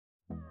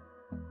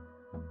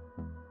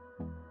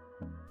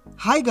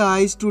Hi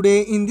guys,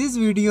 today in this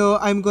video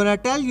I'm gonna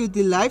tell you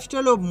the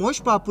lifestyle of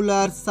most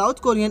popular South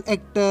Korean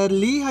actor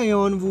Lee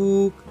Hyun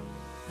Wook.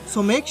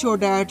 So make sure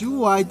that you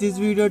watch this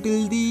video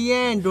till the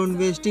end. Don't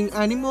wasting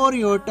any more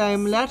your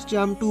time. Let's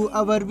jump to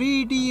our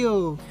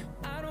video.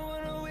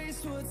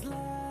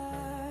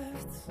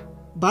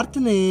 Birth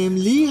name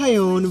Lee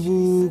Hyun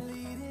Wook.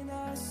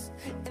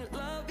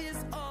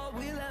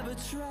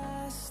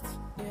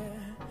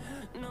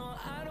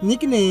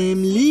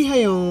 Nickname Lee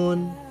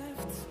Hyun.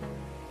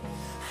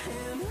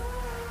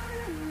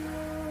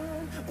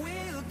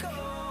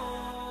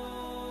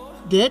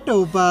 Date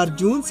of birth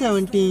June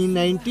 17,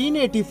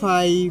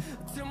 1985.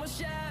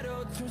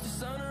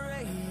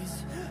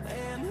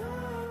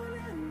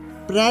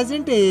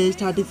 Present age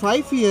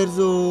 35 years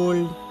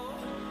old.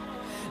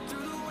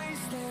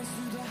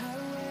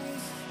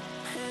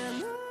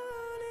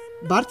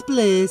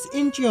 Birthplace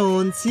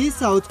Incheon,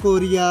 South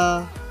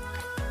Korea.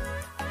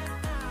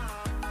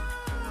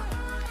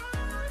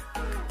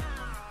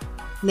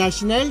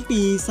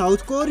 Nationality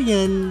South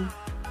Korean.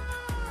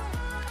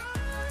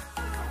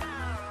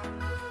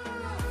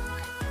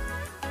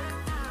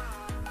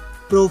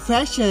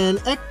 Profession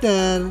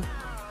actor.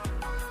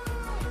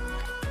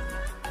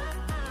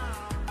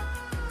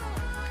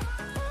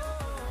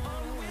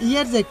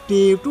 Years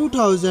active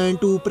 2000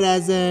 to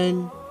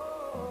present.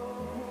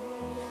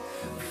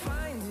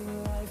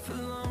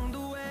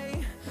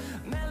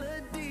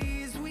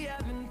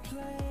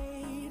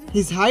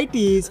 His height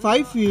is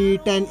 5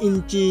 feet 10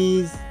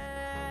 inches.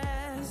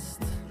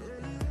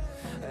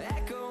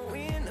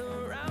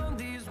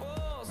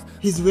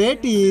 His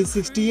weight is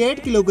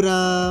 68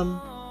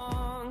 kilograms.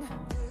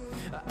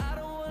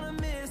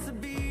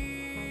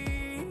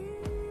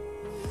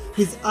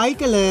 His eye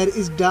color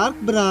is dark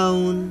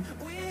brown.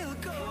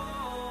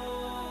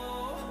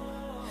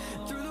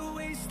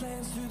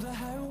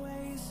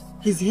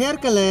 His hair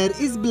color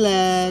is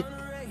black.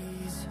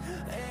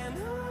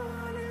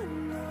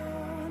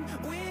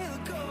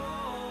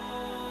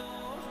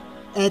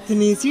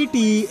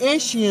 Ethnicity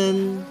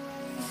Asian.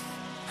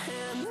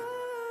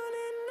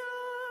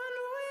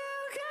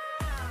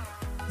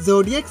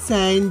 Zodiac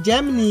sign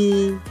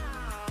Gemini.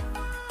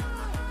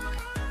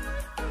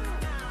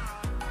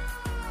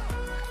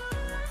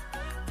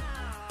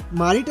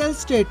 Marital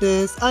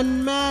status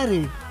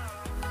unmarried.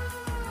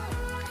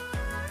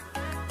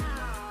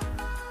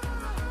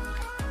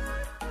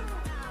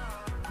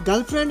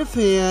 Girlfriend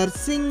affair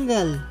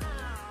single.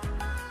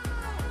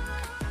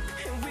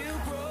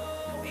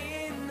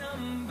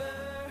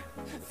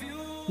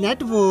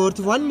 Net worth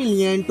 $1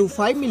 million to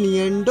 $5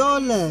 million.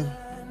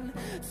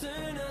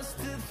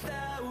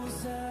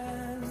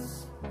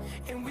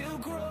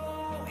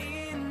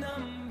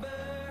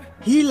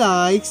 He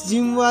likes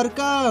gym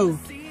workout.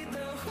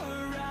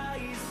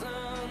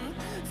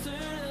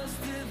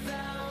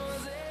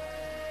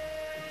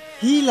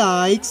 He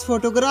likes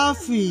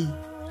photography.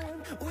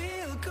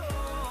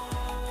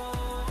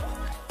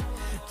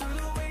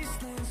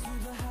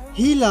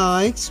 He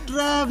likes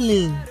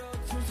traveling.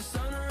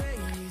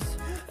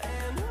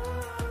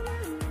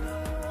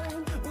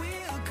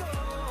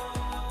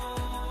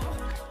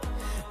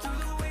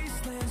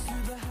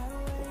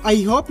 I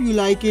hope you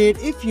like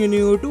it. If you're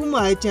new to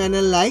my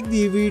channel, like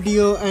the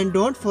video and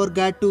don't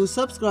forget to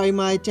subscribe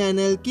my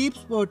channel. Keep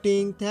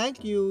supporting.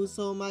 Thank you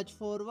so much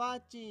for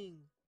watching.